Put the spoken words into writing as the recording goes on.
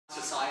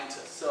to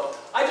scientists. So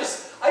I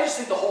just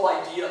think the whole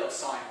idea of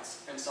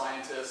science and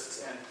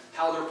scientists and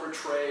how they're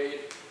portrayed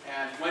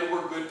and when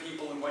we're good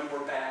people and when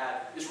we're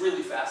bad is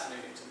really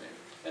fascinating to me.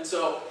 And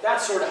so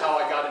that's sort of how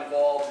I got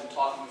involved in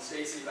talking with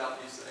Stacy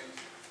about these things.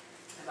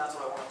 And that's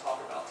what I want to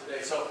talk about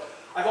today. So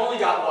I've only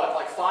got, what,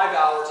 like 5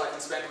 hours I can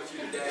spend with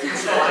you today.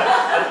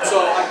 So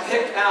I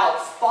picked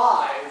out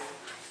 5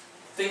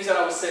 things that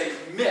I would say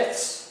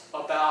myths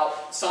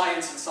about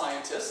science and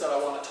scientists that I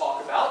want to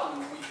talk about,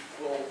 and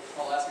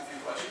I'll ask a few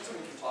questions and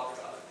we can talk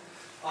about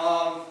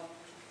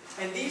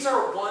it. And these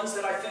are ones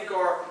that I think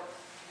are,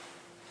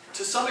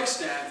 to some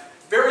extent,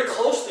 very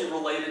closely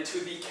related to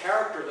the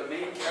character, the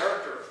main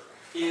character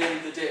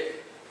in The Dig.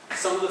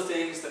 Some of the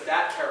things that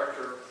that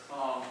character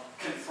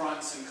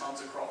confronts and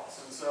comes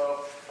across. And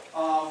so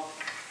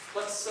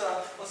let's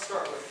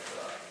start with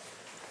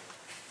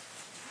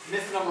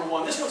myth number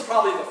 1. This one's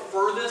probably the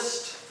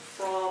furthest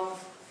from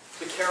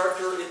the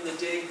character in The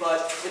Dig,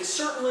 but it's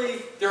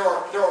certainly, there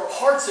are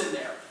parts in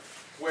there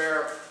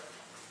where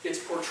it's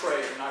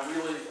portrayed, and I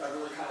really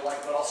kind of like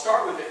it. But I'll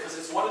start with it because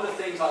it's one of the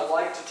things I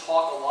like to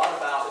talk a lot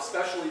about,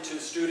 especially to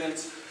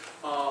students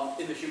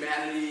in the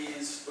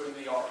humanities or in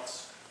the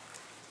arts.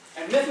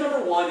 And myth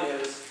number 1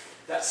 is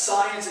that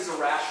science is a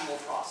rational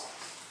process.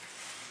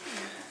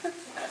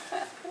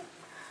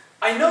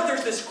 I know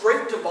there's this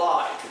great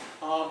divide.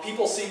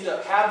 People seem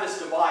to have this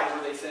divide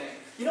where they think,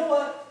 you know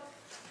what?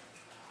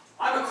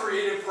 I'm a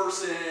creative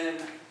person,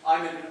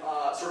 I'm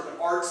sort of an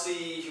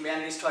artsy,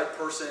 humanities type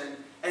person,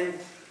 and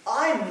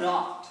I'm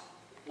not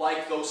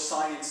like those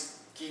science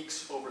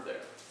geeks over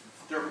there.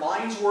 Their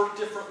minds work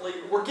differently.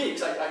 We're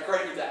geeks, I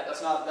grant you that.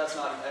 That's not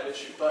an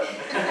issue. But,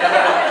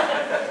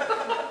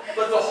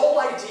 but the whole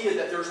idea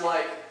that there's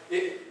like,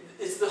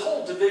 it's the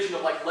whole division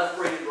of like left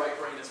brain and right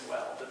brain as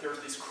well. That there's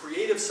this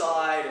creative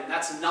side, and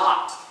that's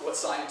not what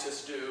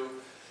scientists do.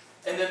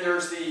 And then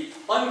there's the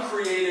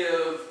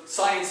uncreative,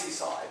 sciencey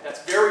side.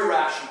 That's very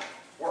rational.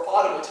 We're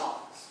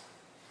automatons.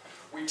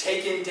 We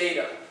take in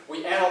data.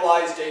 We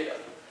analyze data.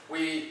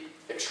 We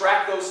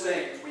extract those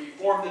things. We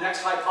form the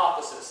next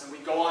hypothesis, and we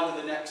go on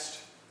to the next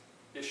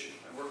issue.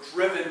 And we're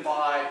driven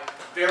by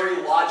very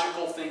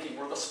logical thinking.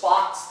 We're the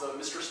Spocks, the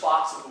Mr.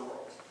 Spocks of the world.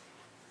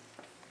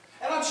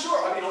 And I'm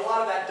sure, I mean, a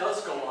lot of that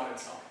does go on in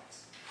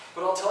science.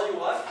 But I'll tell you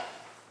what,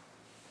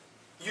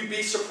 you'd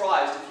be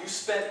surprised if you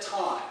spent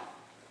time,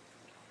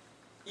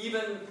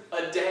 even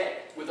a day,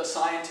 with a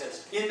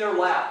scientist in their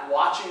lab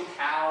watching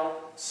how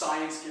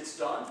science gets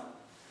done.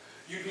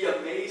 You'd be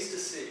amazed to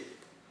see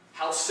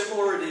how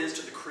similar it is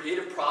to the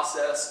creative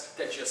process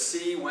that you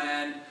see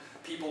when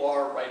people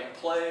are writing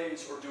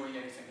plays or doing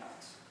anything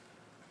else.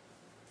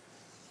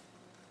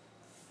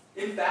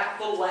 In fact,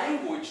 the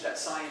language that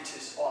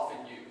scientists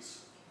often use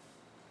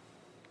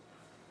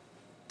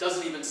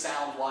doesn't even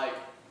sound like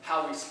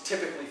how we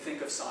typically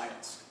think of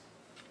science.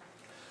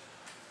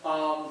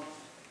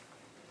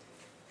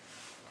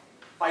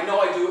 I know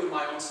I do it in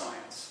my own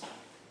science.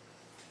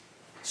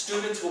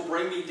 Students will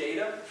bring me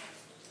data,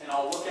 and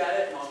I'll look at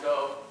it and I'll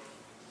go,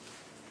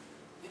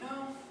 you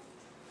know,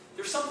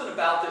 there's something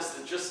about this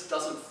that just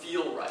doesn't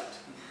feel right.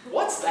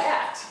 What's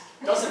that?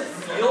 Doesn't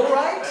feel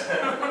right?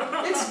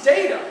 It's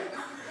data.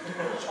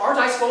 Aren't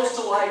I supposed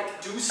to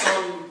like do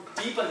some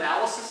deep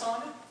analysis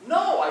on it?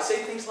 No, I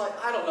say things like,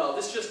 I don't know,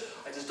 it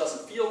just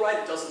doesn't feel right,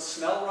 it doesn't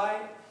smell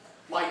right.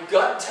 My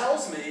gut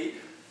tells me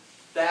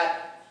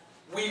that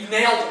we've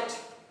nailed it.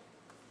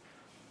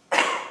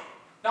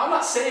 Now, I'm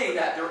not saying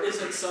that there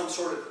isn't some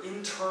sort of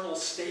internal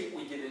state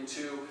we get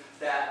into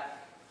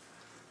that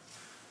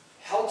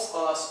helps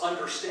us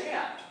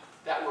understand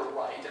that we're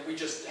right, and we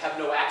just have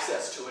no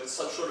access to it. It's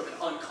some sort of an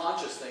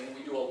unconscious thing.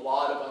 We do a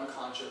lot of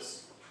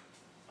unconscious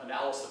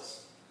analysis.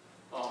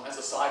 As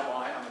a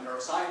sideline, I'm a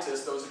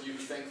neuroscientist. Those of you who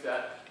think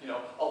that, you know,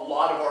 a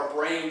lot of our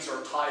brains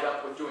are tied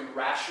up with doing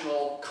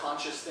rational,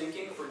 conscious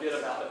thinking, forget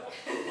about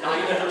it.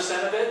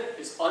 90% of it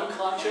is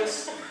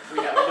unconscious.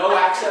 We have no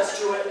access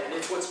to it, and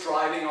it's what's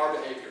driving our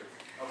behavior.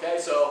 Okay,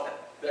 so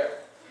there.